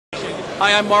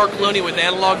Hi, I'm Mark Looney with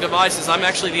Analog Devices. I'm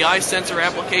actually the iSensor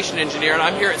application engineer, and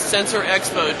I'm here at Sensor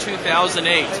Expo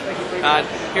 2008.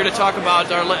 Here to talk about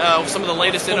some of the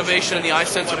latest innovation in the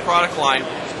iSensor product line.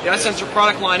 The iSensor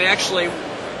product line actually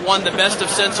won the Best of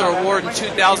Sensor Award in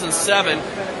 2007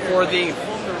 for the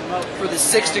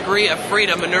 6 degree of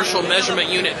freedom inertial measurement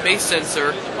unit base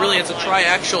sensor. Really, it's a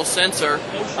triaxial sensor.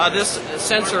 This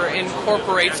sensor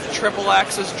incorporates triple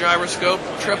axis gyroscope,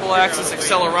 triple axis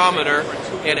accelerometer,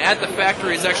 and at the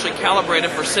factory is actually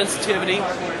calibrated for sensitivity,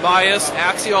 bias,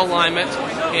 axial alignment,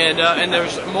 and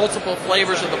there's multiple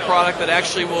flavors of the product that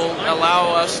actually will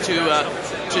allow us to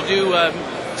do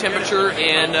temperature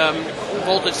and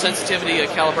voltage sensitivity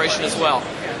calibration as well.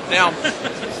 Now,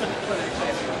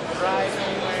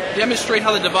 demonstrate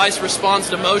how the device responds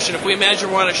to motion. If we imagine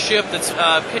we're on a ship that's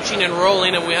pitching and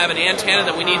rolling and we have an antenna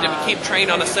that we need to keep trained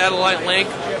on a satellite link,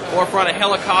 or if we're on a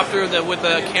helicopter with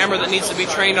a camera that needs to be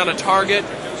trained on a target,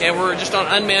 and we're just on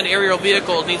an unmanned aerial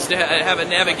vehicle that needs to have a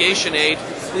navigation aid,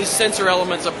 these sensor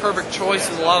elements are perfect choice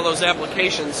in a lot of those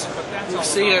applications. You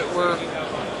see it,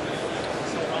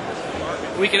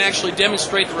 we can actually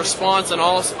demonstrate the response in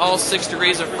all 6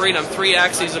 degrees of freedom. 3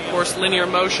 axes, of course, linear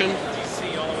motion,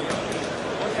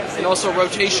 and also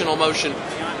rotational motion.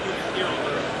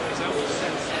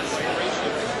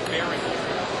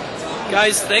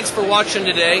 Guys, thanks for watching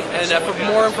today, and for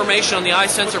more information on the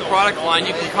iSensor product line,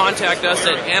 you can contact us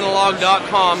at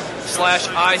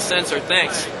analog.com/iSensor.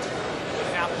 Thanks.